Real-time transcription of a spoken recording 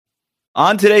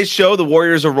On today's show, the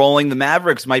Warriors are rolling. The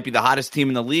Mavericks might be the hottest team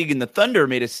in the league, and the Thunder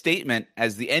made a statement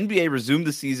as the NBA resumed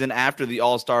the season after the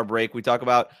All-Star break. We talk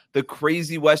about the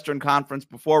crazy Western Conference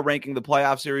before ranking the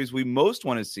playoff series we most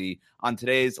want to see on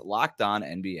today's Locked On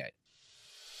NBA.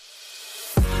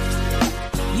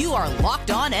 You are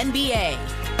Locked On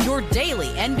NBA, your daily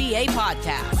NBA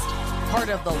podcast. Part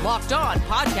of the Locked On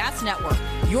Podcast Network,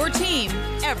 your team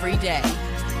every day.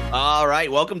 All right,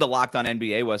 welcome to Locked On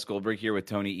NBA. Wes Goldberg here with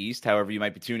Tony East. However, you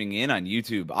might be tuning in on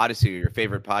YouTube, Odyssey, or your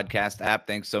favorite podcast app.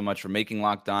 Thanks so much for making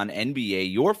Locked On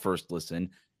NBA your first listen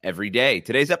every day.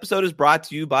 Today's episode is brought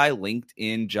to you by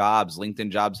LinkedIn Jobs. LinkedIn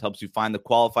Jobs helps you find the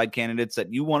qualified candidates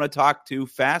that you want to talk to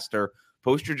faster.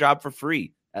 Post your job for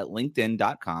free at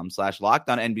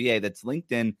linkedin.com/LockedOnNBA. That's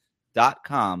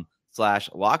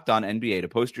linkedin.com/LockedOnNBA to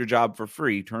post your job for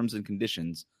free. Terms and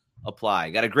conditions apply.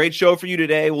 Got a great show for you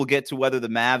today. We'll get to whether the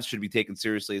Mavs should be taken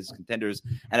seriously as contenders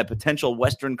and a potential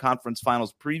Western Conference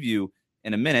Finals preview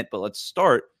in a minute. But let's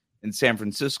start in San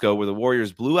Francisco, where the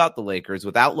Warriors blew out the Lakers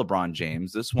without LeBron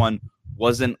James. This one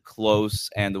wasn't close,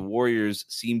 and the Warriors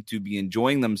seemed to be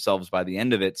enjoying themselves by the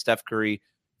end of it. Steph Curry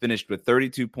finished with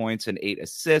 32 points and 8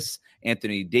 assists.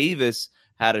 Anthony Davis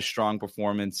had a strong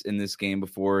performance in this game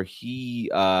before he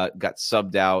got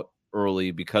subbed out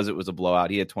early because it was a blowout.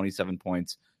 He had 27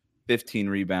 points, 15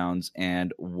 rebounds,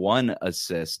 and 1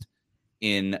 assist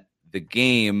in the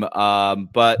game.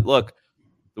 But look,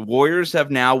 the Warriors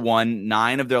have now won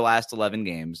 9 of their last 11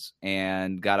 games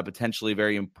and got a potentially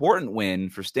very important win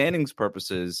for standings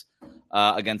purposes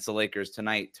against the Lakers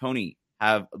tonight. Tony,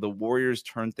 have the Warriors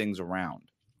turned things around?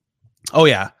 Oh,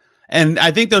 yeah. And I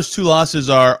think those 2 losses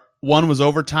are, one was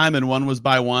overtime and one was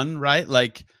by 1, right?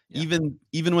 Like, yeah.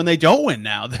 Even when they don't win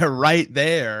now, they're right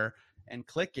there and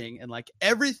clicking, and like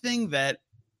everything that,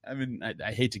 I mean,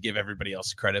 I hate to give everybody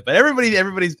else credit, but everything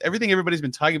everybody's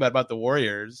been talking about the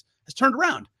Warriors has turned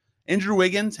around. Andrew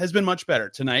Wiggins has been much better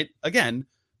tonight. Again,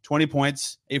 20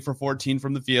 points, 8 for 14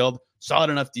 from the field, solid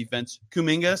enough defense.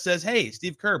 Kuminga says, "Hey,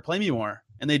 Steve Kerr, play me more,"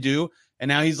 and they do. And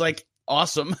now he's like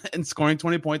awesome and scoring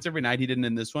 20 points every night. He didn't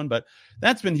in this one, but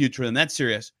that's been huge for them. That's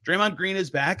serious. Draymond Green is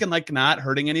back and like not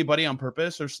hurting anybody on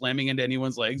purpose or slamming into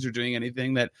anyone's legs or doing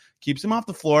anything that keeps him off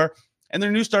the floor. And their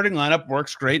new starting lineup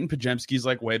works great, and Pajemski's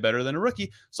like way better than a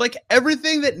rookie. So like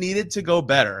everything that needed to go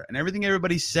better and everything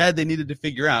everybody said they needed to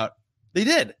figure out, they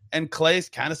did. And Clay's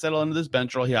kind of settled into this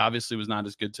bench role. He obviously was not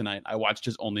as good tonight. I watched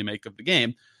his only make of the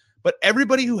game. But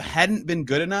everybody who hadn't been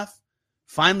good enough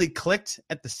finally clicked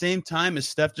at the same time as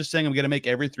Steph just saying, "I'm going to make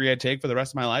every 3 I take for the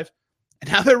rest of my life."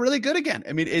 And now they're really good again.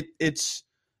 I mean,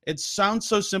 it sounds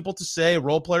so simple to say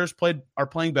role players are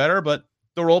playing better, but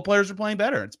the role players are playing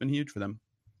better. It's been huge for them.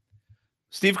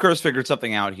 Steve Kerr's figured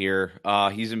something out here.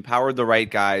 He's empowered the right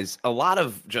guys. A lot.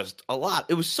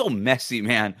 It was so messy,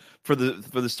 man, for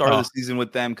the start of the season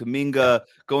with them. Kuminga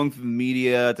going through the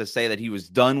media to say that he was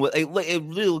done with it. It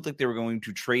really looked like they were going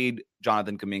to trade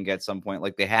Jonathan Kuminga at some point,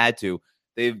 like they had to.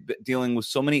 They've been dealing with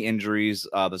so many injuries,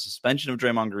 the suspension of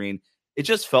Draymond Green. It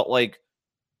just felt like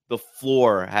the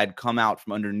floor had come out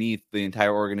from underneath the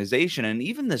entire organization. And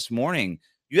even this morning,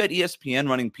 you had ESPN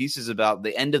running pieces about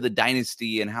the end of the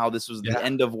dynasty and how this was the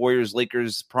end of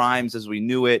Warriors-Lakers primes as we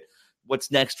knew it.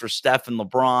 What's next for Steph and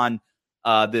LeBron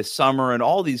this summer and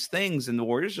all these things. And the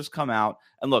Warriors just come out.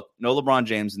 And look, no LeBron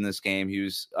James in this game. He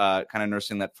was kind of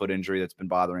nursing that foot injury that's been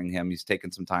bothering him. He's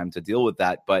taken some time to deal with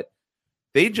that. But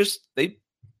they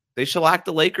shellacked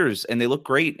the Lakers, and they look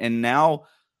great. And now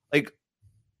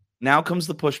comes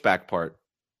the pushback part.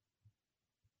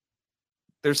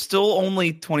 They're still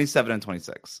only 27 and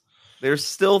 26. They're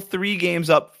still 3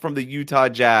 games up from the Utah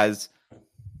Jazz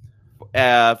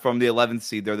from the 11th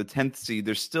seed. They're the 10th seed.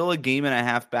 They're still a game and a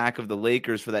half back of the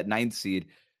Lakers for that 9th seed.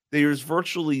 There's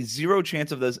virtually zero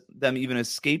chance of them even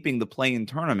escaping the play-in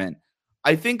tournament.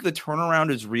 I think the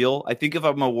turnaround is real. I think if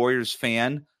I'm a Warriors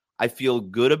fan, I feel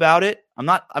good about it. I'm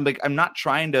not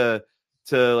trying to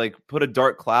like put a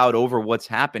dark cloud over what's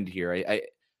happened here.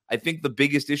 I think the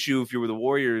biggest issue if you were the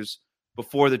Warriors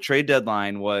before the trade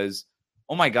deadline was,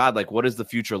 oh my God, like what does the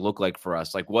future look like for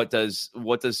us? Like what does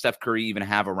Steph Curry even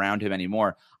have around him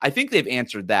anymore? I think they've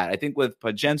answered that. I think with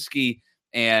Pajemski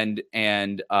and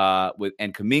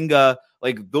Kuminga,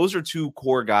 like those are 2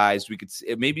 core guys. We could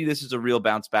see, maybe this is a real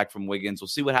bounce back from Wiggins. We'll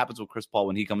see what happens with Chris Paul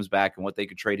when he comes back and what they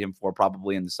could trade him for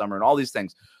probably in the summer and all these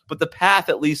things. But the path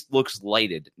at least looks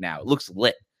lighted now. It looks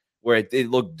lit where it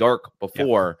looked dark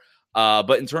before. Yeah.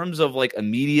 But in terms of like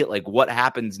immediate, like what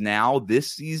happens now this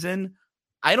season,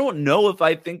 I don't know if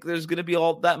I think there's going to be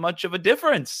all that much of a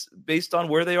difference based on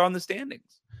where they are in the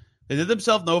standings. They did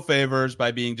themselves no favors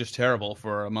by being just terrible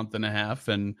for a month and a half.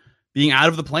 And being out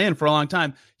of the plan for a long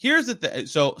time. Here's the thing.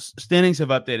 So standings have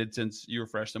updated since you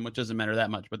refreshed them, which doesn't matter that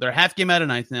much, but they're half game out of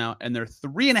ninth now, and they're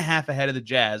 3.5 ahead of the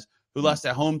Jazz, who lost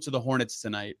at home to the Hornets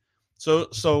tonight.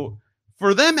 So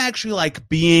for them actually like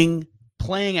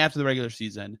playing after the regular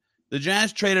season, the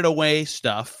Jazz traded away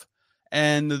stuff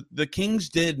and the Kings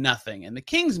did nothing. And the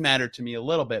Kings matter to me a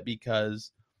little bit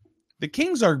because the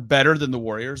Kings are better than the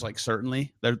Warriors, like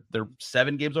certainly. They're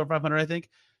 7 games over 500, I think.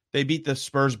 They beat the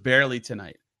Spurs barely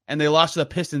tonight. And they lost to the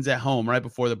Pistons at home right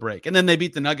before the break. And then they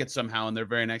beat the Nuggets somehow in their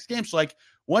very next game. So, like,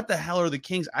 what the hell are the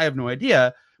Kings? I have no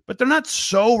idea. But they're not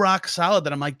so rock solid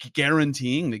that I'm, like,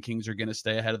 guaranteeing the Kings are going to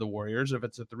stay ahead of the Warriors if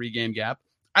it's a 3-game gap.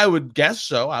 I would guess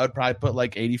so. I would probably put,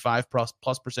 like,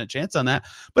 85+% chance on that.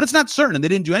 But it's not certain. And they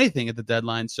didn't do anything at the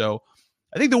deadline. So,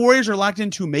 I think the Warriors are locked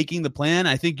into making the plan.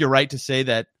 I think you're right to say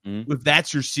that if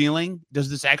that's your ceiling, does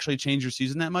this actually change your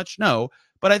season that much? No.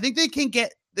 But I think they can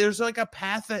get – there's like a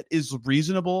path that is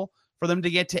reasonable for them to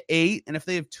get to 8. And if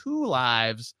they have 2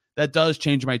 lives, that does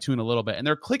change my tune a little bit. And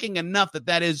they're clicking enough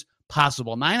that is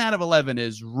possible. 9 out of 11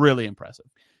 is really impressive.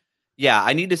 Yeah,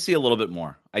 I need to see a little bit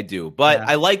more. I do. But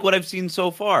I like what I've seen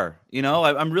so far. You know,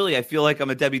 I feel like I'm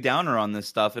a Debbie Downer on this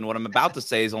stuff. And what I'm about to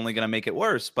say is only going to make it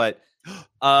worse. But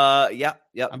yeah.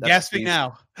 I'm gasping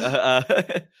now.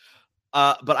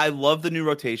 But I love the new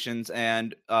rotations,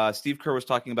 and Steve Kerr was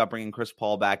talking about bringing Chris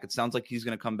Paul back. It sounds like he's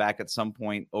going to come back at some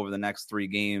point over the next 3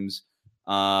 games.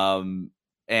 And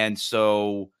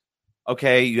so,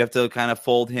 okay, you have to kind of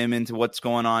fold him into what's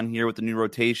going on here with the new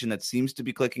rotation that seems to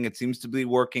be clicking. It seems to be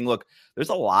working. Look, there's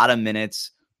a lot of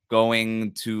minutes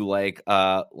going to like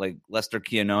Lester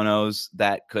Kianonos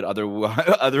that could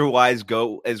otherwise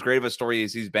go as great of a story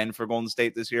as he's been for Golden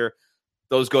State this year.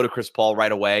 Those go to Chris Paul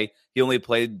right away. He only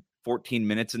played 14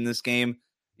 minutes in this game.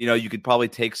 You know, you could probably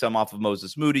take some off of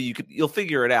Moses Moody. You'll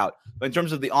figure it out. But in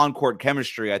terms of the on-court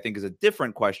chemistry, I think is a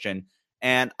different question.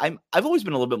 And I've always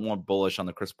been a little bit more bullish on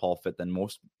the Chris Paul fit than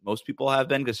most people have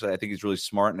been, because I think he's really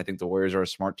smart, and I think the Warriors are a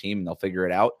smart team and they'll figure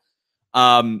it out.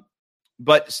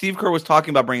 But Steve Kerr was talking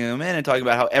about bringing him in and talking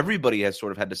about how everybody has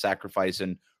sort of had to sacrifice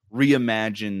and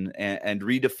reimagine and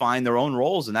redefine their own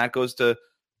roles. And that goes to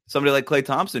somebody like Klay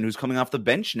Thompson, who's coming off the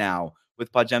bench now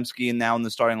with Podziemski and now in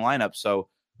the starting lineup. So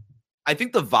I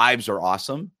think the vibes are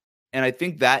awesome. And I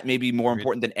think that may be more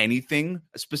important than anything,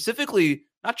 specifically,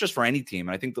 not just for any team.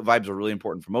 And I think the vibes are really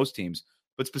important for most teams,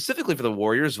 but specifically for the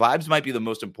Warriors, vibes might be the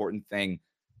most important thing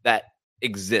that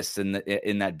exists in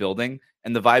that building.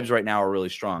 And the vibes right now are really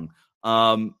strong.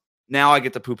 Now I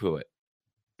get to poo-poo it.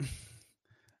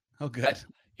 Oh, good.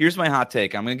 Here's my hot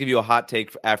take. I'm going to give you a hot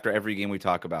take after every game we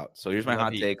talk about. So here's my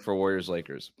hot take for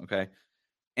Warriors-Lakers, okay?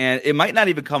 And it might not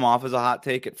even come off as a hot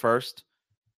take at first,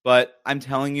 but I'm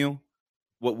telling you,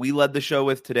 what we led the show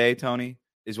with today, Tony,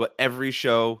 is what every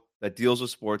show that deals with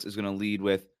sports is going to lead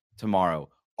with tomorrow.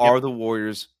 Are the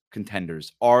Warriors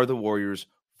contenders? Are the Warriors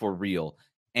for real?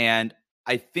 And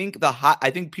I think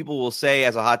people will say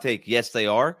as a hot take, yes, they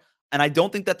are. And I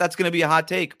don't think that that's going to be a hot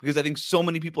take, because I think so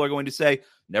many people are going to say,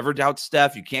 never doubt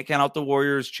Steph. You can't count out the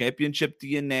Warriors, championship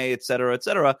DNA, et cetera, et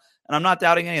cetera. And I'm not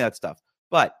doubting any of that stuff.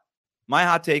 But my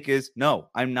hot take is, no,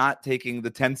 I'm not taking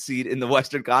the 10th seed in the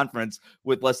Western Conference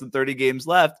with less than 30 games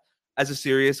left as a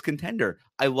serious contender.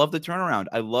 I love the turnaround.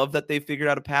 I love that they figured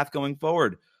out a path going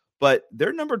forward. But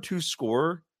their number 2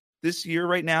 scorer this year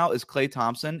right now is Klay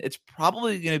Thompson. It's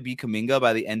probably going to be Kuminga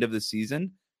by the end of the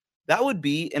season. That would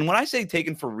be, and when I say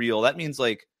taken for real, that means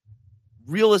like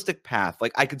realistic path.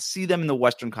 Like I could see them in the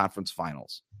Western Conference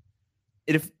Finals.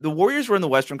 If the Warriors were in the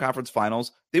Western Conference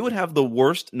Finals, they would have the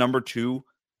worst number 2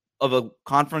 of a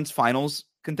conference finals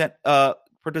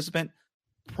participant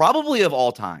probably of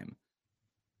all time.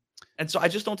 And so I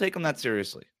just don't take them that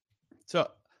seriously. So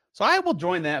I will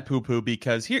join that poo-poo,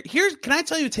 because here's can I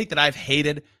tell you a take that I've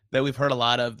hated that we've heard a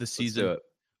lot of this season? Let's do it.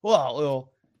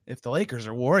 Well, if the Lakers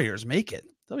or Warriors make it,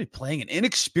 they'll be playing an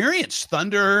inexperienced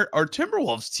Thunder or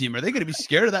Timberwolves team. Are they going to be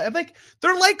scared of that? I'm like,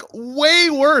 they're like way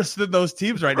worse than those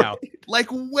teams right now. Like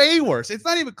way worse. It's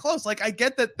not even close. Like I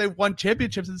get that they've won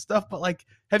championships and stuff, but like,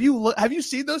 have you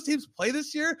seen those teams play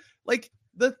this year? Like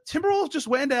the Timberwolves just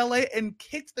went into LA and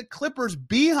kicked the Clippers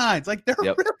behinds. Like they're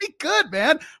really good,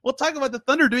 man. We'll talk about the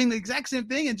Thunder doing the exact same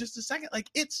thing in just a second. Like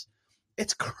it's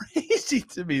crazy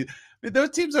to me. I mean,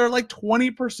 those teams are like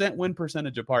 20% win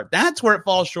percentage apart. That's where it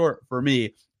falls short for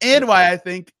me. And why I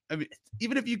think,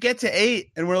 even if you get to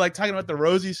 8, and we're like talking about the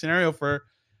rosy scenario for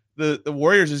the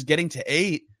Warriors is getting to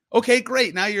 8. Okay,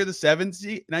 great. Now you're the 7th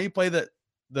seed. Now you play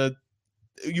the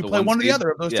you The play one one or the seed?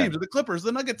 other of those Yeah. teams. Or the Clippers,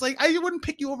 the Nuggets. Like I wouldn't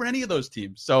pick you over any of those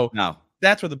teams. So No.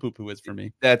 that's where the poo-poo is for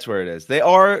me. That's where it is. They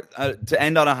are, to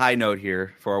end on a high note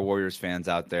here for our Warriors fans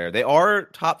out there, they are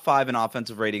top 5 in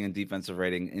offensive rating and defensive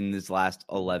rating in this last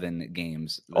 11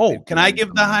 games. Oh, can I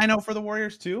give the high note for the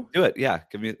Warriors too? Do it. Yeah.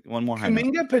 Give me one more high note.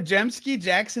 Kuminga, Pajemski,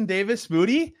 Jackson Davis,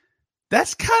 Moody.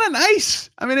 That's kind of nice.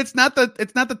 I mean, it's not the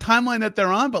timeline that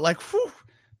they're on, but like, whew,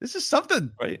 this is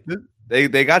something. Right.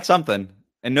 They got something.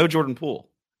 And no Jordan Poole,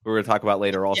 who we're going to talk about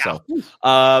later also.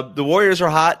 Yeah. The Warriors are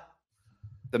hot.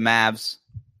 The Mavs,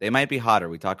 they might be hotter.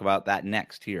 We talk about that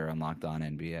next here on Locked On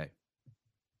NBA.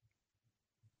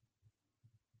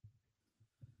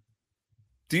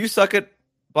 Do you suck at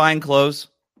buying clothes?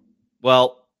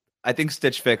 Well, I think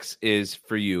Stitch Fix is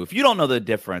for you. If you don't know the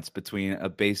difference between a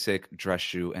basic dress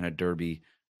shoe and a derby,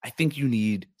 I think you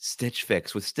need Stitch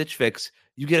Fix. With Stitch Fix,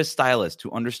 you get a stylist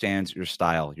who understands your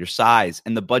style, your size,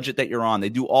 and the budget that you're on. They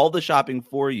do all the shopping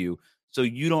for you so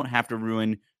you don't have to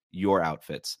ruin your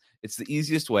outfits. It's the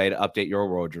easiest way to update your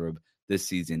wardrobe this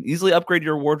season. Easily upgrade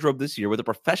your wardrobe this year with a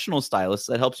professional stylist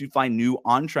that helps you find new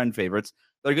on-trend favorites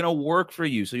that are going to work for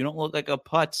you so you don't look like a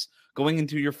putz going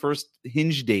into your first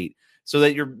Hinge date, so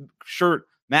that your shirt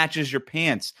matches your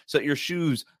pants, so that your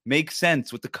shoes make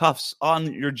sense with the cuffs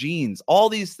on your jeans. All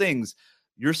these things,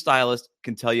 your stylist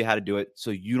can tell you how to do it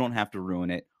so you don't have to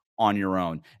ruin it on your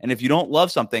own. And if you don't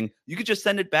love something, you could just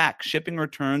send it back. Shipping,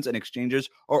 returns, and exchanges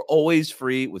are always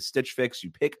free with Stitch Fix.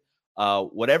 You pick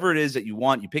whatever it is that you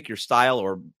want. You pick your style,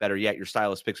 or better yet, your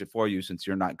stylist picks it for you since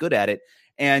you're not good at it.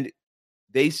 And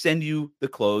they send you the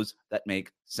clothes that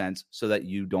make sense so that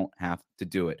you don't have to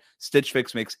do it. Stitch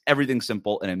Fix makes everything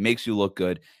simple, and it makes you look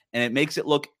good, and it makes it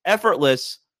look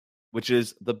effortless, which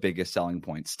is the biggest selling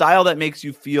point. Style that makes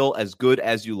you feel as good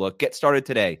as you look. Get started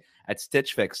today at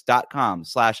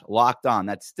stitchfix.com/lockedon.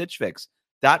 That's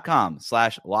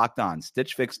stitchfix.com/lockedon.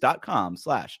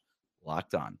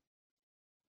 stitchfix.com/lockedon.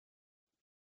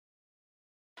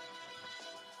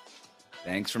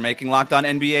 Thanks for making Locked On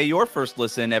NBA your first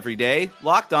listen every day.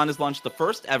 Locked On has launched the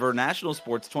first ever national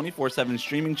sports 24/7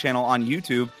 streaming channel on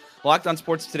YouTube. Locked On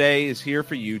Sports Today is here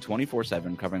for you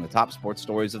 24/7, covering the top sports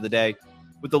stories of the day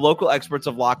with the local experts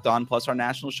of Locked On, plus our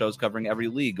national shows covering every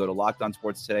league. Go to Locked On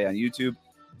Sports Today on YouTube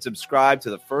and subscribe to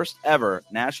the first ever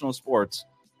national sports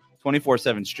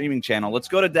 24/7 streaming channel. Let's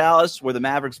go to Dallas, where the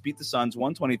Mavericks beat the Suns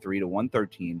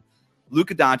 123-113.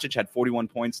 Luka Doncic had 41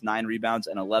 points, 9 rebounds,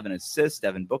 and 11 assists.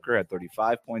 Devin Booker had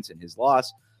 35 points in his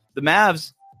loss. The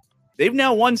Mavs, they've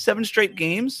now won 7 straight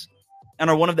games and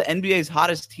are one of the NBA's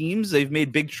hottest teams. They've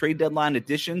made big trade deadline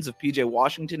additions of PJ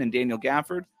Washington and Daniel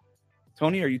Gafford.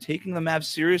 Tony, are you taking the Mavs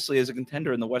seriously as a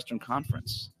contender in the Western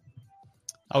Conference?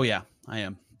 Oh, yeah, I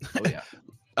am. Oh, yeah.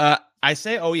 I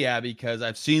say, oh, yeah, because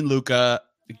I've seen Luka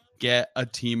get a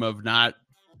team of not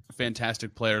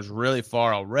fantastic players really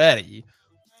far already.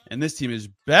 And this team is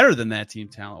better than that team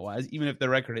talent-wise, even if their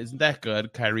record isn't that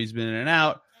good. Kyrie's been in and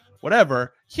out,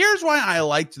 whatever. Here's why I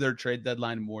liked their trade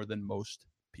deadline more than most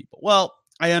people. Well,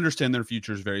 I understand their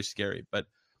future is very scary, but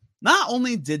not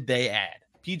only did they add,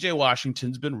 PJ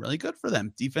Washington's been really good for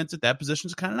them. Defense at that position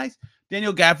is kind of nice.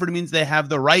 Daniel Gafford means they have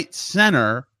the right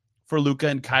center for Luka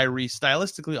and Kyrie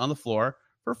stylistically on the floor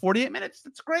for 48 minutes.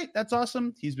 That's great. That's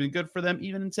awesome. He's been good for them.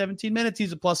 Even in 17 minutes,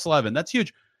 he's a plus 11. That's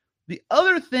huge. The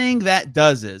other thing that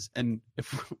does is, and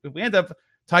if we end up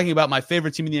talking about my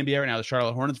favorite team in the NBA right now, the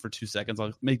Charlotte Hornets, for 2 seconds,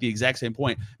 I'll make the exact same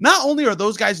point. Not only are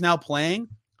those guys now playing,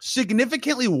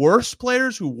 significantly worse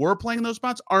players who were playing in those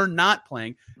spots are not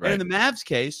playing. Right. And in the Mavs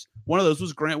case, one of those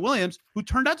was Grant Williams, who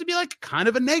turned out to be like kind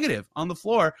of a negative on the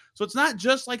floor. So it's not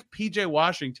just like PJ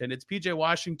Washington. It's PJ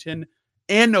Washington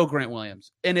and no Grant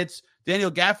Williams. And it's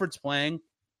Daniel Gafford's playing.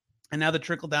 And now the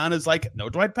trickle down is like no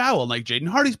Dwight Powell, and like Jaden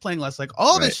Hardy's playing less. Like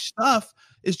all this stuff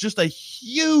is just a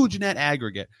huge net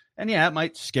aggregate. And yeah, it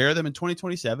might scare them in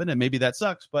 2027, and maybe that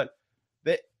sucks. But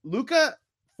Luka,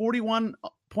 41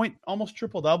 point, almost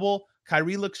triple double.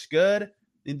 Kyrie looks good.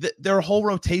 Their whole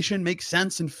rotation makes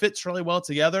sense and fits really well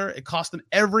together. It cost them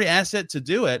every asset to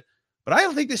do it. But I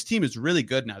don't think this team is really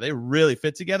good now. They really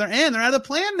fit together, and they're out of the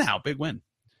plan now. Big win.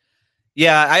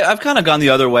 Yeah, I've kind of gone the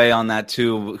other way on that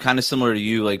too, kind of similar to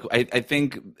you. Like I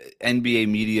think NBA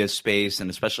media space, and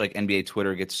especially like NBA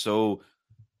Twitter, gets so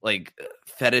like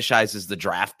fetishizes the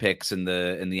draft picks and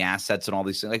the assets and all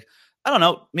these things. Like, I don't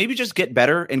know, maybe just get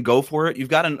better and go for it. You've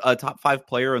got a top 5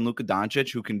 player in Luka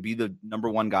Doncic who can be the number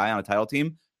 1 guy on a title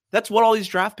team. That's what all these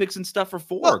draft picks and stuff are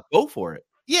for. Well, go for it.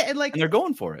 Yeah, and they're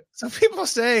going for it. Some people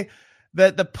say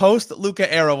that the post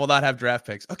Luka era will not have draft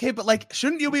picks. Okay, but like,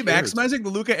 shouldn't you be maximizing the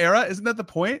Luka era? Isn't that the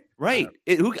point? Right.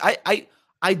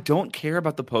 I don't care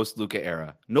about the post Luka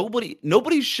era.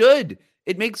 Nobody should.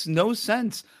 It makes no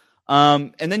sense.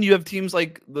 And then you have teams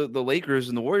like the Lakers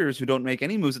and the Warriors who don't make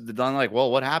any moves at the deadline. Like,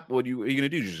 well, what happened? What are you going to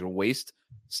do? You're just going to waste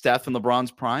Steph and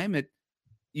LeBron's prime?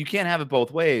 You can't have it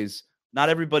both ways. Not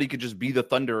everybody could just be the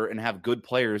Thunder and have good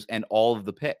players and all of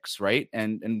the picks, right?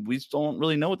 And we still don't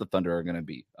really know what the Thunder are going to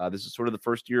be. This is sort of the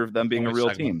first year of them being a real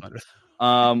team.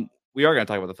 We are going to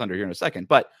talk about the Thunder here in a second,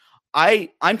 but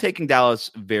I'm taking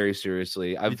Dallas very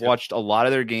seriously. I've watched a lot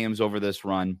of their games over this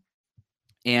run,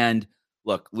 and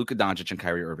look, Luka Doncic and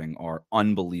Kyrie Irving are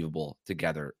unbelievable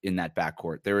together in that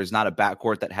backcourt. There is not a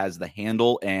backcourt that has the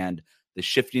handle and the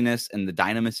shiftiness and the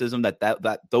dynamicism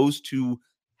that those two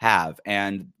have.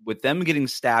 And with them getting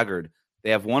staggered,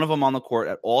 they have one of them on the court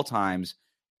at all times.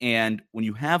 And when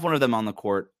you have one of them on the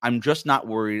court, I'm just not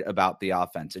worried about the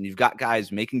offense. And you've got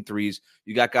guys making threes.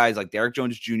 You got guys like Derrick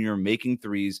Jones Jr. making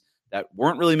threes that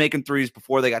weren't really making threes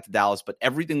before they got to Dallas, but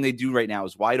everything they do right now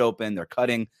is wide open. They're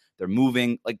cutting, they're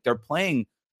moving, like they're playing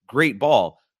great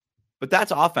ball. But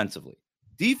that's offensively.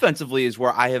 Defensively is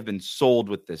where I have been sold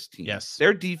with this team. Yes.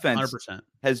 Their defense 100%.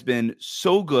 has been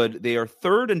so good. They are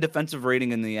third in defensive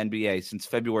rating in the NBA since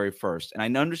February 1st. And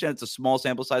I understand it's a small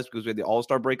sample size because we had the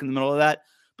All-Star break in the middle of that.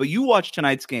 But you watch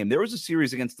tonight's game. There was a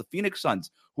series against the Phoenix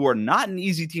Suns, who are not an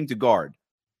easy team to guard.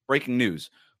 Breaking news.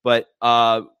 But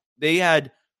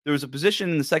there was a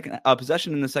possession in the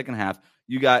second half.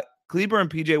 You got Kleber and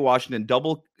PJ Washington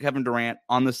double Kevin Durant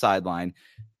on the sideline.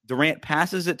 Durant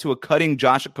passes it to a cutting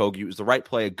Josh Okogie. It was the right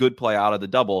play, a good play out of the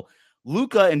double.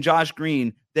 Luka and Josh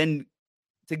Green then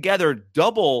together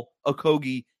double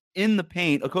Okogie in the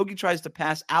paint. Okogie tries to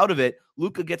pass out of it.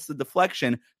 Luka gets the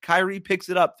deflection. Kyrie picks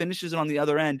it up, finishes it on the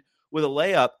other end with a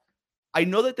layup. I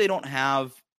know that they don't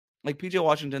have, like, PJ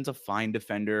Washington's a fine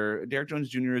defender. Derrick Jones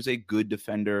Jr. is a good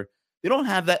defender. They don't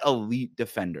have that elite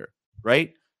defender,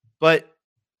 right? But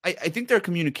I think their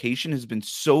communication has been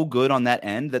so good on that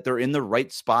end that they're in the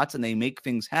right spots and they make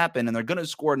things happen, and they're going to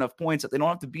score enough points that they don't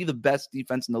have to be the best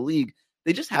defense in the league.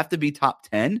 They just have to be top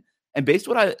 10. And based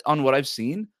on what I've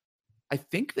seen, I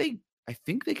think they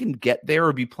can get there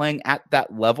or be playing at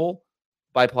that level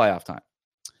by playoff time.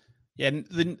 Yeah,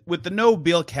 and with the no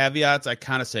Beal caveats, I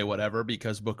kind of say whatever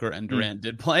because Booker and Durant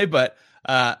did play. But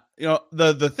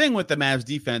the thing with the Mavs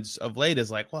defense of late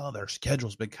is like, well, their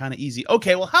schedule's been kind of easy.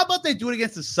 Okay, well, how about they do it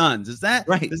against the Suns? Is that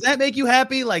right? Does that make you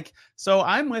happy? Like, so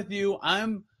I'm with you.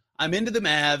 I'm into the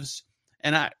Mavs,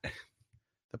 and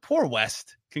the poor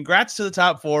West. Congrats to the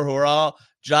top four who are all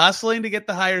jostling to get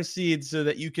the higher seeds so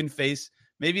that you can face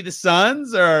maybe the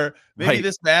Suns or maybe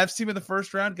this Mavs team in the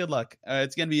first round. Good luck.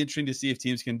 It's going to be interesting to see if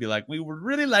teams can be like, we would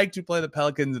really like to play the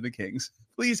Pelicans and the Kings.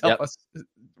 Please help us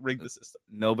rig the system.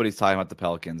 Nobody's talking about the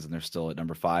Pelicans, and they're still at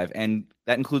number 5. And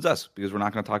that includes us because we're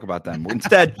not going to talk about them.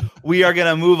 Instead, we are going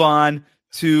to move on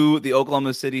to the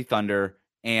Oklahoma City Thunder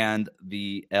and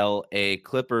the LA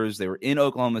Clippers. They were in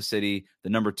Oklahoma City, the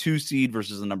number 2 seed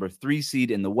versus the number 3 seed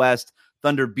in the West.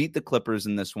 Thunder beat the Clippers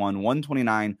in this one,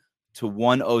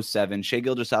 129-107. Shai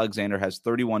Gilgeous-Alexander has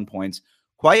 31 points.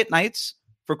 Quiet nights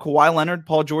for Kawhi Leonard,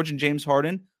 Paul George, and James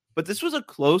Harden, but this was a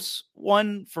close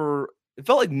one it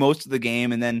felt like most of the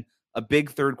game, and then a big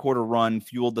third quarter run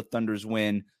fueled the Thunder's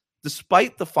win.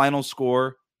 Despite the final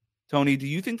score, Tony, do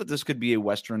you think that this could be a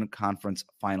Western Conference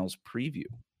Finals preview?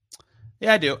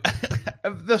 Yeah, I do.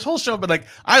 This whole show, but like,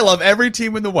 I love every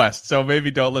team in the West, so maybe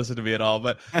don't listen to me at all.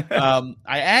 But I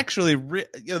actually,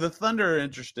 the Thunder are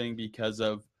interesting because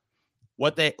of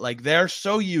what they're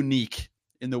so unique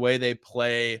in the way they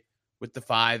play with the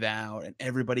 5 out, and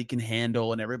everybody can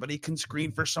handle and everybody can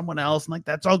screen for someone else. And like,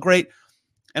 that's all great.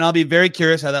 And I'll be very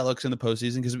curious how that looks in the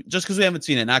postseason because we haven't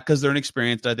seen it, not because they're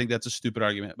inexperienced. I think that's a stupid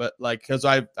argument, but like, because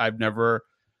I've never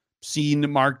seen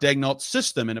Mark Daignault's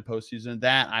system in a postseason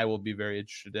that I will be very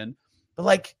interested in. But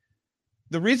like,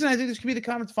 the reason I think this could be the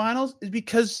conference finals is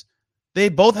because they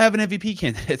both have an MVP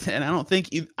candidate. And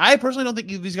I personally don't think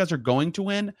either of these guys are going to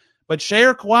win, but Shai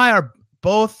or Kawhi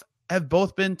have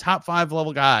both been top 5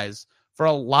 level guys for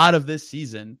a lot of this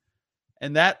season.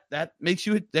 And that gives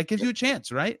you a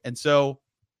chance. Right. And so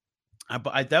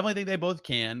I definitely think they both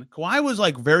can. Kawhi was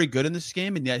like very good in this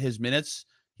game, and yet his minutes,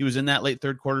 he was in that late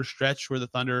third quarter stretch where the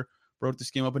Thunder broke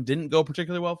this game up and didn't go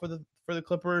particularly well for the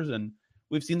Clippers. And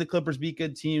we've seen the Clippers beat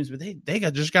good teams, but they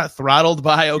just got throttled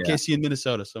by OKC and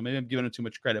Minnesota. So maybe I'm giving them too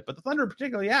much credit. But the Thunder in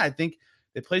particular, I think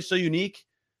they play so unique.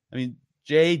 I mean,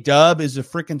 J-Dub is a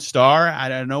freaking star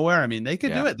out of nowhere. I mean, they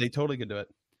could do it. They totally could do it.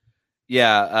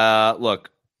 Yeah. Look,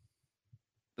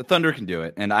 the Thunder can do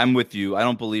it, and I'm with you. I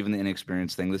don't believe in the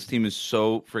inexperience thing. This team is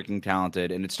so freaking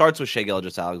talented, and it starts with Shai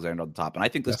Gilgeous-Alexander on the top. And I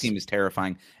think this team is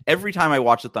terrifying. Every time I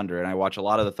watch the Thunder, and I watch a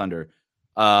lot of the Thunder,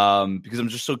 because I'm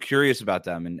just so curious about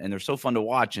them, and they're so fun to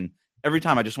watch. And every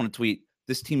time I just want to tweet,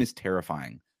 this team is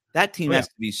terrifying. That team Oh, yeah. has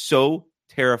to be so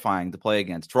terrifying to play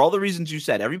against for all the reasons you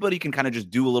said. Everybody can kind of just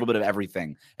do a little bit of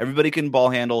everything. Everybody can ball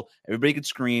handle. Everybody can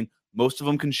screen. Most of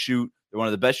them can shoot. They're one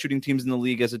of the best shooting teams in the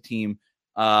league as a team.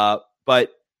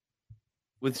 But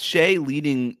with Shea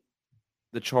leading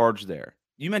the charge there,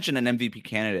 you mentioned an MVP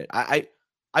candidate.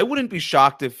 I wouldn't be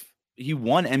shocked if he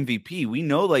won MVP. We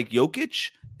know like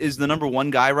Jokic is the number one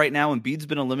guy right now, and Embiid's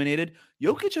been eliminated.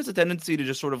 Jokic has a tendency to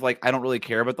just sort of like, I don't really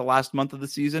care about the last month of the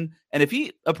season. And if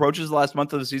he approaches the last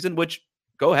month of the season, which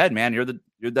go ahead, man, you're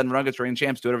Denver Nuggets reigning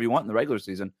champs, do whatever you want in the regular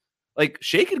season. Like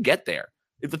Shea could get there.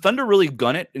 If the Thunder really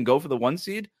gun it and go for the 1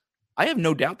 seed, I have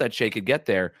no doubt that Shea could get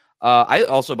there. I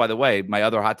also, by the way, my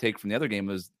other hot take from the other game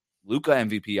was Luka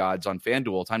MVP odds on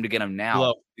FanDuel. Time to get him now.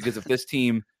 Hello. Because if this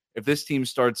team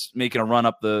starts making a run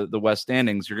up the West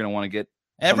standings, you're going to want to get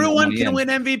Everyone can win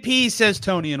MVP, says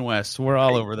Tony and Wes. We're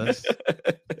all over this.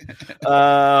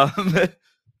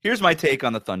 Here's my take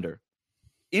on the Thunder.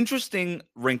 Interesting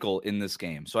wrinkle in this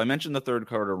game. So I mentioned the third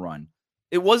quarter run.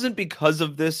 It wasn't because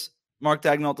of this Mark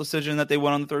Daigneault decision that they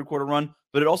went on the third quarter run,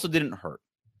 but it also didn't hurt.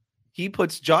 He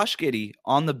puts Josh Giddey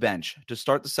on the bench to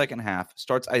start the second half,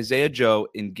 starts Isaiah Joe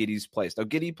in Giddey's place. Now,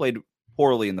 Giddey played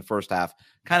poorly in the first half,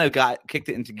 kind of kicked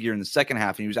it into gear in the second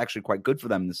half, and he was actually quite good for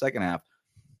them in the second half.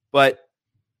 But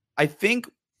I think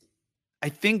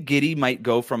Giddey might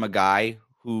go from a guy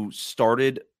who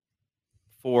started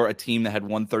for a team that had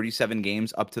won 37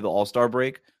 games up to the All-Star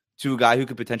break to a guy who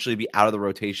could potentially be out of the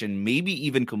rotation, maybe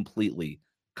even completely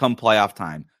come playoff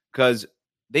time. Because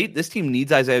this team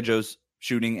needs Isaiah Joe's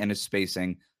shooting and his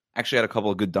spacing. Actually had a couple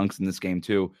of good dunks in this game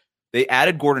too. They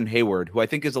added Gordon Hayward, who I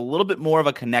think is a little bit more of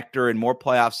a connector and more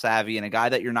playoff savvy and a guy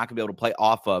that you're not going to be able to play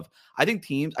off of. I think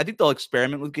they'll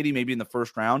experiment with Giddey maybe in the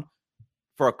first round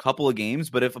for a couple of games,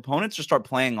 but if opponents just start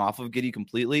playing off of Giddey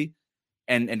completely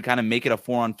and kind of make it a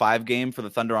 4-on-5 game for the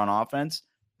Thunder on offense,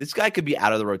 this guy could be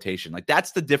out of the rotation. Like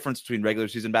that's the difference between regular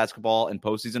season basketball and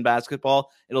postseason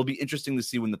basketball. It'll be interesting to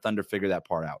see when the Thunder figure that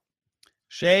part out.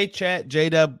 Shea, Chet,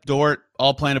 J-Dub, Dort,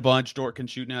 all playing a bunch. Dort can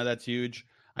shoot now. That's huge.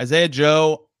 Isaiah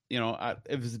Joe,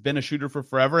 has been a shooter for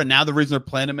forever. And now the reason they're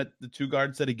playing him at the 2 guard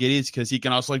instead of Giddey is because he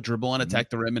can also like dribble and attack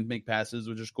the rim and make passes,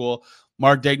 which is cool.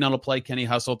 Mark Daigneault will play Kenny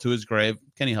Hustle to his grave.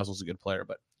 Kenny Hustle's a good player,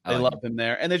 but they love him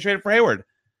there. And they traded for Hayward.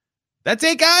 That's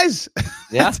 8 guys.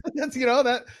 Yeah. that's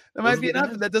that might be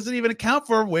enough. That doesn't even account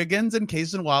for Wiggins and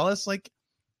Case and Wallace. Like,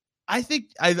 I think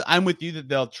I'm with you that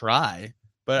they'll try,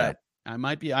 but I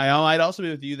might also be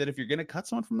with you that if you're going to cut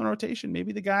someone from the rotation,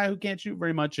 maybe the guy who can't shoot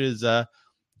very much is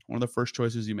one of the first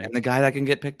choices you make. And the guy that can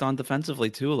get picked on defensively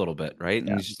too a little bit, right?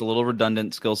 And he's just a little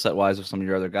redundant skill set wise with some of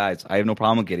your other guys. I have no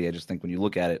problem with Giddey. I just think when you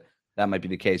look at it, that might be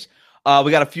the case.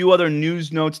 We got a few other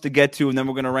news notes to get to, and then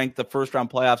we're going to rank the first round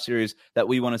playoff series that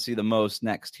we want to see the most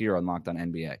next here on Locked On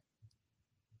NBA.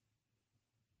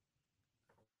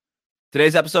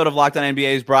 Today's episode of Locked On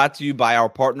NBA is brought to you by our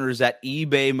partners at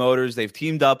eBay Motors. They've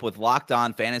teamed up with Locked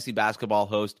On fantasy basketball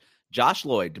host Josh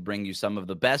Lloyd to bring you some of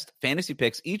the best fantasy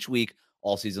picks each week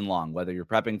all season long. Whether you're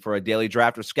prepping for a daily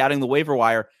draft or scouting the waiver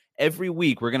wire, every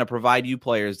week we're going to provide you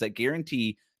players that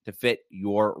guarantee to fit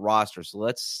your roster. So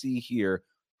let's see here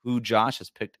who Josh has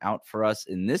picked out for us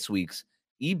in this week's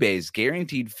eBay's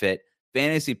Guaranteed Fit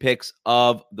Fantasy Picks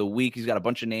of the Week. He's got a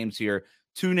bunch of names here.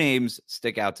 2 names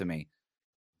stick out to me.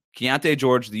 Keontae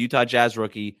George, the Utah Jazz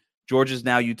rookie. George is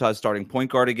now Utah's starting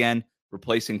point guard again,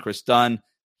 replacing Chris Dunn.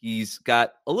 He's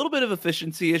got a little bit of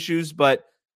efficiency issues, but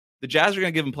the Jazz are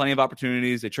going to give him plenty of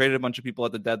opportunities. They traded a bunch of people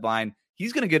at the deadline.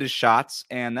 He's going to get his shots,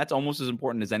 and that's almost as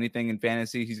important as anything in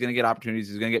fantasy. He's going to get opportunities.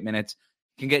 He's going to get minutes.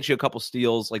 He can get you a couple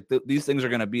steals. Like these things are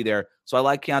going to be there. So I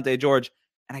like Keontae George,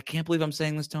 and I can't believe I'm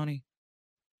saying this, Tony.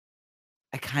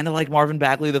 I kind of like Marvin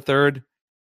Bagley III.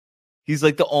 He's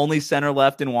like the only center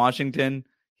left in Washington.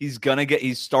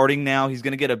 He's starting now. He's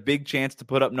going to get a big chance to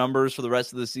put up numbers for the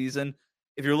rest of the season.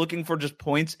 If you're looking for just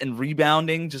points and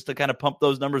rebounding, just to kind of pump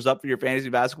those numbers up for your fantasy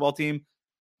basketball team,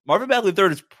 Marvin Bagley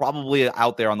III is probably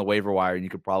out there on the waiver wire, and you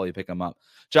could probably pick him up.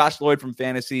 Josh Lloyd from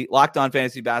Locked On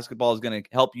Fantasy Basketball is going to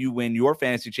help you win your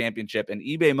fantasy championship, and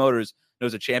eBay Motors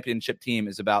knows a championship team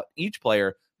is about each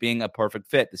player being a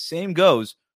perfect fit. The same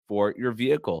goes for your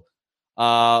vehicle.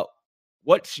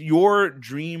 What's your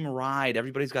dream ride?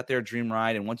 Everybody's got their dream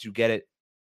ride, and once you get it,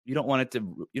 you don't want it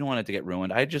to get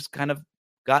ruined. I just kind of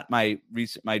got my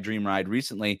dream ride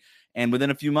recently, and within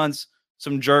a few months,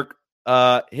 some jerk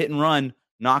hit and run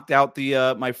knocked out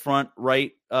the my front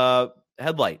right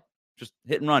headlight. Just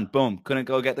hit and run, boom. Couldn't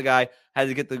go get the guy.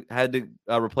 Had to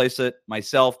replace it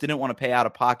myself. Didn't want to pay out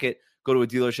of pocket. Go to a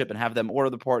dealership and have them order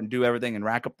the part and do everything and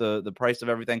rack up the price of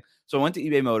everything. So I went to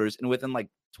eBay Motors, and within like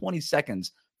 20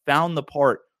 seconds, found the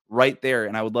part right there.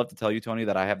 And I would love to tell you, Tony,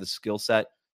 that I have the skill set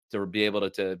to be able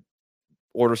to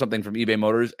order something from eBay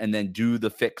Motors and then do the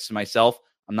fix myself.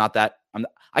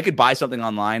 I could buy something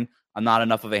online. I'm not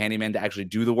enough of a handyman to actually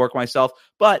do the work myself,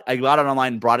 but I got it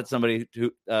online and brought it to somebody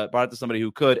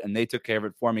who could, and they took care of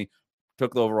it for me.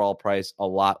 Took the overall price a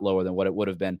lot lower than what it would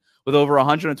have been. With over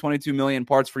 122 million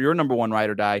parts for your number one ride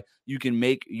or die, you can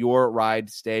make your ride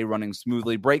stay running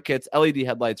smoothly. Brake kits, LED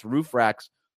headlights, roof racks,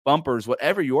 bumpers,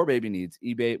 whatever your baby needs,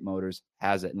 eBay Motors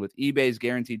has it. And with eBay's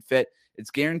guaranteed fit,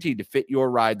 it's guaranteed to fit your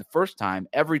ride the first time,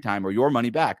 every time, or your money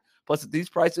back. Plus, at these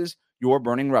prices, you're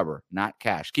burning rubber, not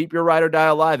cash. Keep your ride or die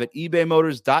alive at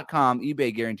ebaymotors.com.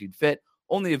 eBay guaranteed fit,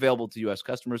 only available to U.S.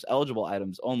 customers. Eligible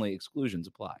items only. Exclusions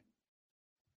apply.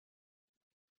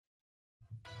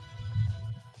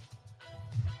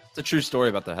 It's a true story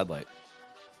about the headlight.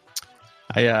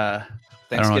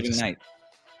 Thanksgiving night.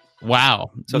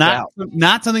 Wow.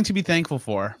 Not something to be thankful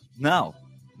for. No.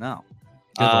 We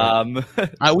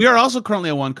are also currently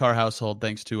a one-car household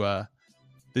thanks to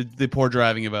the poor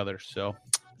driving of others. So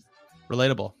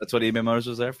relatable. That's what eBay Motors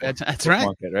was there for. That's right.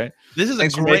 Market, right? This is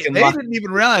Thanks a great. They didn't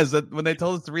even realize that when they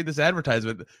told us to read this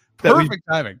advertisement. Perfect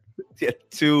timing. Yeah,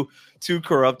 two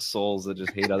corrupt souls that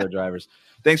just hate other drivers.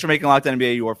 Thanks for making Locked On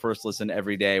NBA your first listen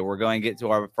every day. We're going to get to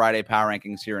our Friday power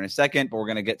rankings here in a second, but we're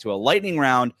going to get to a lightning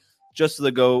round just to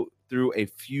go through a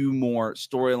few more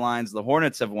storylines. The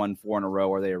Hornets have won 4 in a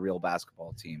row. Are they a real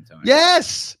basketball team, Tony?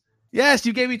 Yes.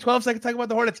 You gave me 12 seconds to talk about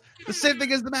the Hornets. The same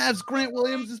thing as the Mavs. Grant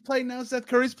Williams is playing now. Seth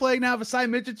Curry's playing now. Vasai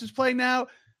Midget is playing now.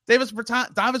 Davis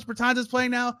Bertans is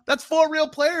playing now. That's 4 real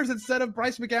players instead of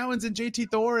Bryce McGowan's and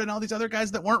JT Thor and all these other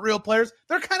guys that weren't real players.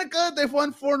 They're kind of good. They've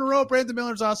won 4 in a row. Brandon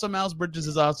Miller's awesome. Miles Bridges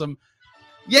is awesome.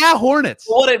 Yeah, Hornets.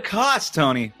 What it cost,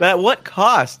 Tony? What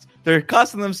cost? They're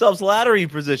costing themselves lottery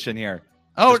position here.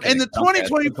 Oh, in the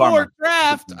 2024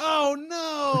 draft. Oh,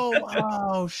 no.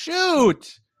 Oh,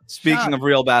 shoot. Speaking of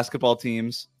real basketball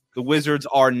teams, the Wizards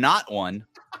are not one.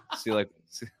 See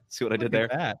what I did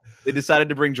there? They decided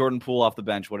to bring Jordan Poole off the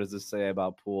bench. What does this say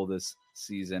about Poole this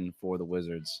season for the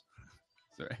Wizards?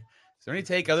 Sorry. Is there any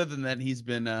take other than that he's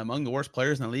been among the worst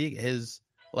players in the league? His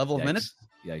level of minutes?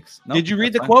 Yikes. Did you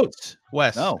read the quotes,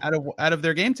 Wes? No. Out of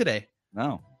their game today?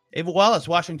 No. Ava Wallace,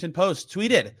 Washington Post,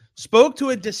 tweeted, spoke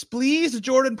to a displeased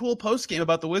Jordan Poole postgame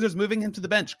about the Wizards moving him to the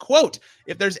bench. Quote,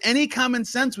 if there's any common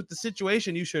sense with the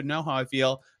situation, you should know how I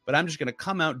feel, but I'm just going to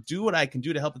come out, do what I can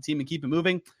do to help the team and keep it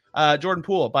moving. Jordan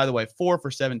Poole, by the way, 4 for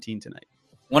 17 tonight.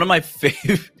 One of my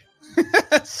favorite...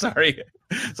 Sorry.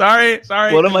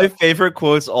 One of my favorite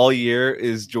quotes all year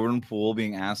is Jordan Poole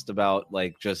being asked about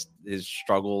just his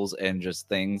struggles and just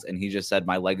things. And he just said,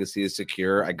 my legacy is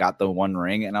secure. I got the 1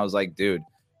 ring. And I was like, dude,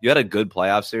 you had a good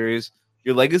playoff series.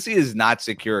 Your legacy is not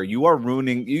secure. You are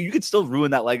ruining, you could still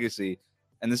ruin that legacy.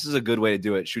 And this is a good way to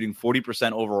do it. Shooting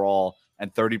 40% overall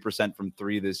and 30% from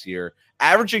 3 this year,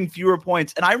 averaging fewer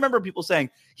points. And I remember people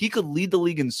saying he could lead the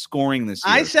league in scoring this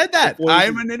year. I said that.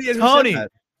 I'm an idiot. Tony, who said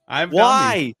that.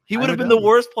 Why? He would have been the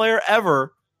worst player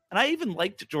ever. And I even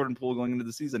liked Jordan Poole going into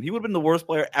the season. He would have been the worst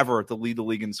player ever to lead the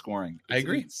league in scoring. I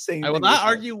agree. I will not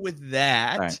argue with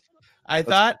that. Right. I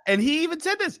thought, and he even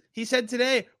said this. He said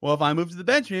today, well, if I move to the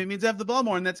bench, maybe it means I have the ball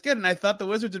more, and that's good. And I thought the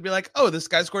Wizards would be like, oh, this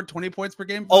guy scored 20 points per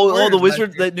game. The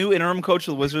Wizards, the new interim coach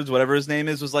of the Wizards, whatever his name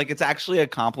is, was like, it's actually a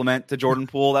compliment to Jordan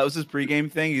Poole. That was his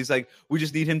pregame thing. He's like, we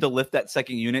just need him to lift that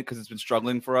second unit because it's been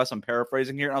struggling for us. I'm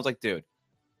paraphrasing here. And I was like, dude,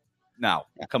 no,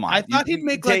 come on. I thought he'd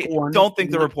make one. Don't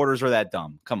think the reporters are that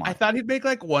dumb. Come on. I thought he'd make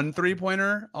 1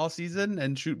 3-pointer all season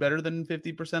and shoot better than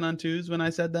 50% on 2s when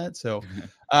I said that. So,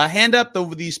 hand up,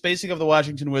 the spacing of the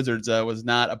Washington Wizards was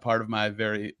not a part of my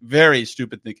very, very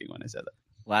stupid thinking when I said that.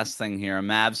 Last thing here, a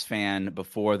Mavs fan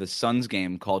before the Suns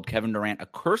game called Kevin Durant a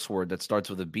curse word that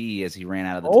starts with a B as he ran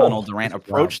out of the tunnel. Durant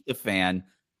approached the fan,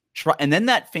 and then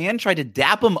that fan tried to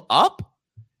dap him up,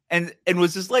 and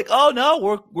was just like, "Oh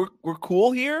no, we're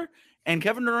cool here." And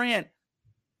Kevin Durant,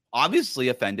 obviously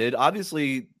offended,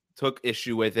 obviously took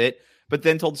issue with it, but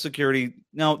then told security,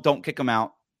 "No, don't kick him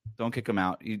out. Don't kick him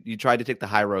out. You tried to take the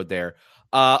high road there."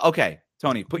 Okay,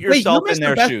 Tony, put yourself in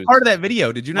their shoes. Part of that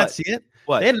video, did you not see it?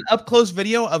 What? They had an up close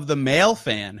video of the male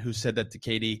fan who said that to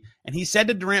KD, and he said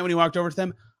to Durant when he walked over to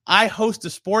them, "I host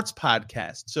a sports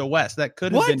podcast." So Wes, that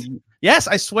could have been. Yes,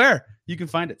 I swear you can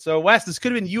find it. So Wes, this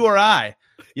could have been you or I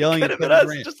yelling at Kevin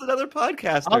Durant. Just another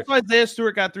podcaster. Also, Isaiah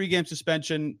Stewart got 3-game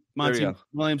suspension. Monty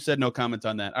Williams said no comment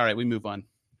on that. All right, we move on.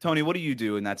 Tony, what do you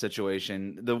do in that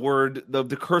situation?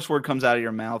 The curse word comes out of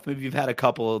your mouth. Maybe you've thrown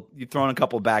a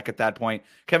couple back at that point.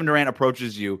 Kevin Durant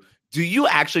approaches you. Do you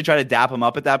actually try to dap him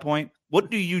up at that point? What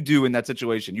do you do in that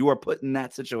situation? You are put in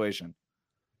that situation.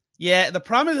 Yeah, the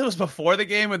problem is it was before the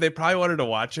game and they probably wanted to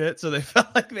watch it, so they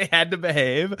felt like they had to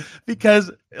behave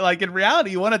because, like, in reality,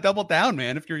 you want to double down,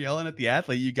 man. If you're yelling at the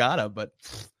athlete, you gotta. But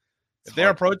if they're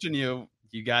approaching you,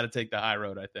 you got to take the high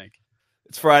road, I think.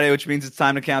 It's Friday, which means it's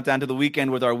time to count down to the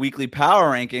weekend with our weekly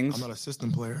power rankings. I'm not a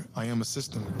system player. I am a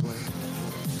system player.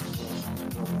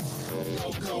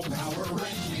 Go power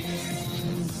rankings.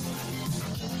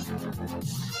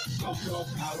 Go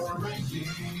power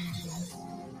rankings.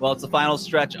 Well, it's the final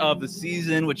stretch of the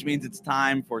season, which means it's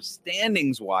time for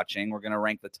standings watching. We're going to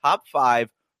rank the top 5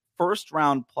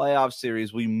 first-round playoff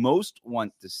series we most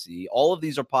want to see. All of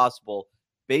these are possible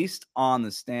based on the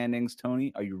standings.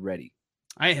 Tony, are you ready?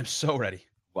 I am so ready.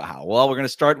 Wow. Well, we're going to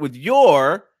start with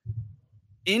your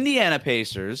Indiana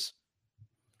Pacers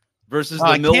versus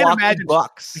the Milwaukee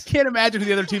Bucks. I can't imagine who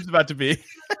the other team's about to be.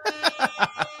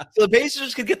 So the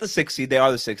Pacers could get the 6 seed. They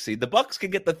are the 6 seed. The Bucks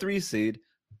could get the 3 seed.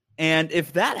 And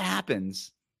if that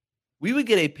happens, we would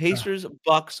get a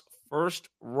Pacers-Bucks first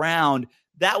round.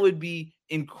 That would be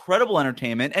incredible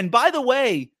entertainment. And by the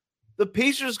way, the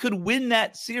Pacers could win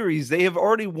that series. They have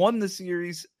already won the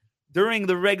series during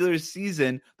the regular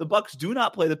season. The Bucks do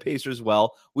not play the Pacers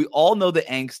well. We all know the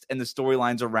angst and the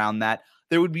storylines around that.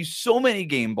 There would be so many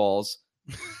game balls.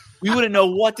 We wouldn't know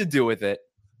what to do with it.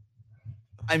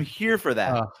 I'm here for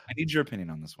that. I need your opinion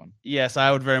on this one. Yes,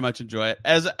 I would very much enjoy it.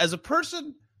 As a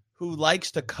person who likes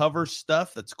to cover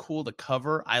stuff that's cool to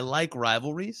cover, I like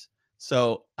rivalries.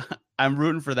 So I'm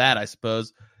rooting for that, I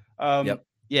suppose. Yep.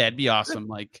 Yeah, it'd be awesome.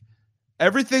 Like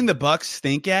everything the Bucks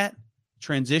stink at,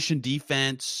 transition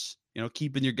defense,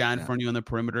 keeping your guy in front of you on the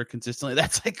perimeter consistently.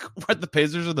 That's like where the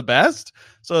Pacers are the best.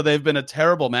 So they've been a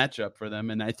terrible matchup for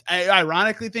them. And I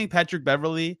ironically think Patrick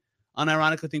Beverley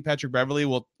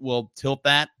will tilt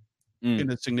that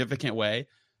in a significant way.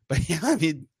 But yeah, I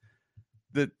mean,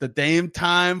 the Dame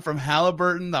time from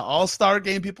Halliburton, the All-Star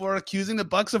game, people are accusing the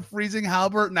Bucks of freezing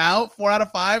Halliburton out. 4 out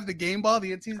of 5, the game ball,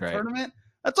 the in-season tournament.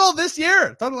 That's all this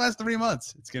year. It's all the last 3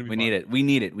 months. It's gonna be. Need it. We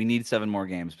need it. We need 7 more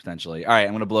games potentially. All right,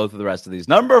 I'm gonna blow through the rest of these.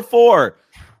 Number 4.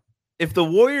 If the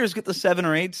Warriors get the 7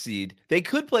 or 8 seed, they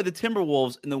could play the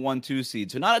Timberwolves in the 1-2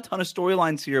 seed. So not a ton of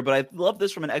storylines here, but I love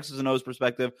this from an X's and O's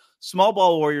perspective. Small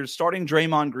ball Warriors starting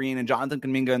Draymond Green and Jonathan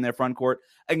Kuminga in their front court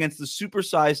against the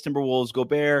supersized Timberwolves.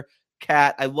 Gobert,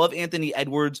 Cat. I love Anthony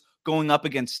Edwards going up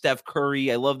against Steph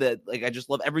Curry. I love that. Like, I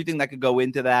just love everything that could go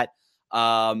into that.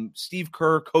 Steve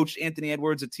Kerr coached Anthony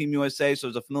Edwards at Team USA, so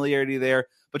there's a familiarity there.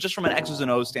 But just from an X's and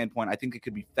O's standpoint, I think it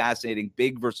could be fascinating.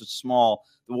 Big versus small.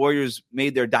 The Warriors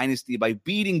made their dynasty by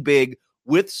beating big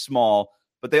with small,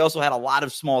 but they also had a lot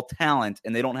of small talent,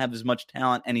 and they don't have as much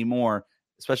talent anymore,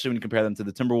 especially when you compare them to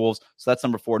the Timberwolves. So that's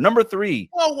number 4. Number 3.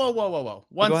 Whoa.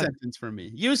 One sentence for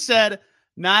me. You said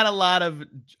not a lot of,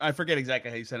 I forget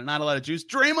exactly how you said it, not a lot of juice.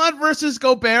 Draymond versus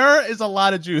Gobert is a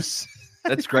lot of juice.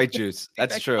 That's great juice.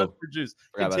 That's true. Juice.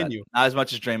 Continue. Not as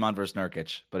much as Draymond versus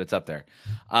Nurkic, but it's up there.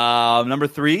 Number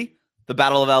 3, the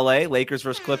Battle of LA, Lakers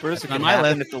versus Clippers. It can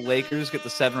happen if the Lakers get the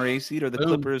 7 or 8 seed or the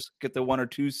Clippers get the 1 or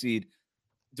 2 seed.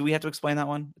 Do we have to explain that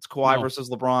one? It's Kawhi versus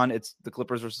LeBron. It's the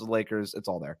Clippers versus the Lakers. It's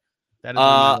all there. That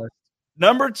is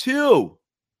number 2,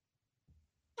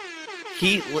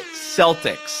 Heat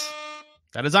Celtics.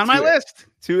 That is on my list.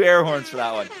 2 air horns for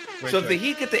that one. If the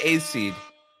Heat get the 8th seed,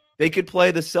 they could play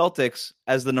the Celtics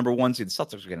as the number 1 seed. The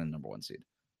Celtics are getting the number 1 seed.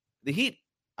 The Heat,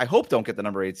 I hope, don't get the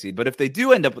number 8 seed. But if they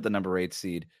do end up with the number 8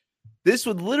 seed, this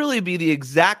would literally be the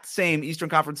exact same Eastern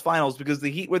Conference Finals because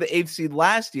the Heat were the 8th seed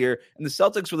last year and the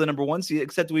Celtics were the number 1 seed,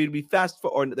 except we'd be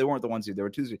or they weren't the 1 seed, they were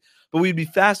 2 seed. But we'd be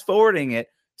fast forwarding it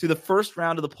to the first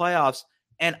round of the playoffs.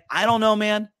 And I don't know,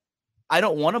 man. I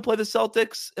don't want to play the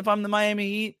Celtics if I'm the Miami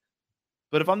Heat.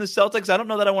 But if I'm the Celtics, I don't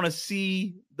know that I want to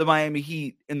see the Miami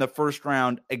Heat in the first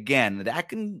round again.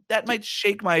 That might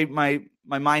shake my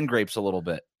mind grapes a little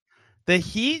bit. The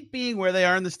Heat being where they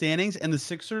are in the standings and the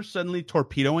Sixers suddenly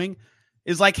torpedoing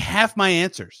is like half my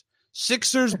answers.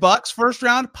 Sixers, Bucks first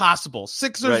round, possible.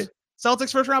 Sixers,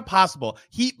 Celtics first round, possible.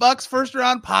 Heat, Bucks first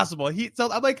round, possible. Heat,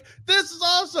 Celtics. I'm like, this is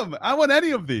awesome. I want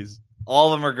any of these.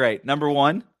 All of them are great. Number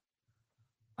 1,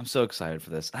 I'm so excited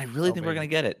for this. I really think we're going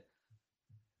to get it.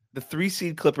 The 3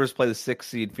 seed Clippers play the 6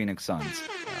 seed Phoenix Suns.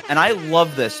 And I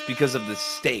love this because of the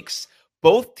stakes.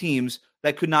 Both teams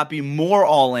that could not be more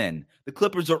all in. The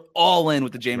Clippers are all in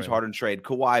with the James Harden trade.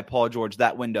 Kawhi, Paul George,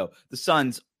 that window. The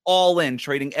Suns all in,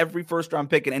 trading every first round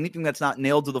pick and anything that's not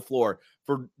nailed to the floor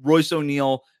for Royce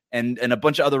O'Neal and a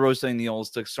bunch of other Royce O'Neals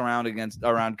to surround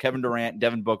around Kevin Durant,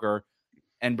 Devin Booker,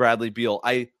 and Bradley Beal.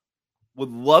 I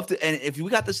would love to. And if we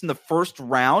got this in the first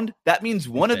round, that means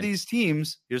one of these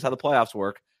teams, here's how the playoffs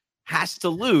work, has to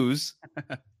lose,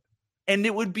 and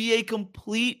it would be a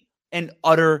complete an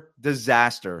utter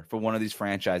disaster for one of these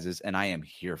franchises, and I am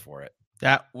here for it.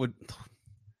 That was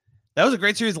a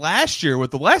great series last year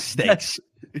with the West stakes.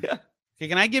 Yeah. Okay,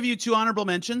 can I give you 2 honorable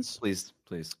mentions? Please.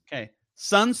 Okay.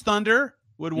 Suns Thunder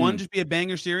would one just be a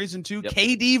banger series, and 2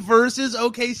 KD versus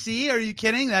OKC. Are you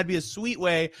kidding? That'd be a sweet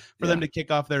way for them to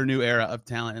kick off their new era of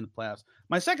talent in the playoffs.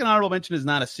 My second honorable mention is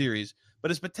not a series,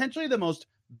 but it's potentially the most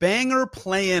banger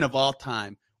play-in of all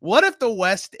time. What if the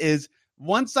West is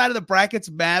one side of the brackets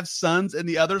Mavs Suns and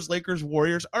the other's Lakers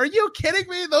Warriors? Are you kidding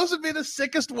me? Those would be the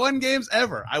sickest 1 games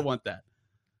ever. I want that.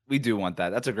 We do want that.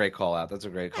 That's a great call out. All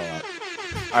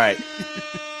right.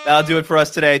 That'll do it for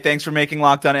us today. Thanks for making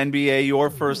Locked On NBA your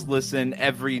first listen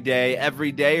every day.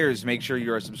 Everydayers, make sure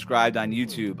you are subscribed on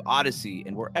YouTube, Odyssey,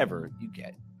 and wherever you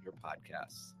get your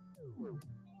podcasts.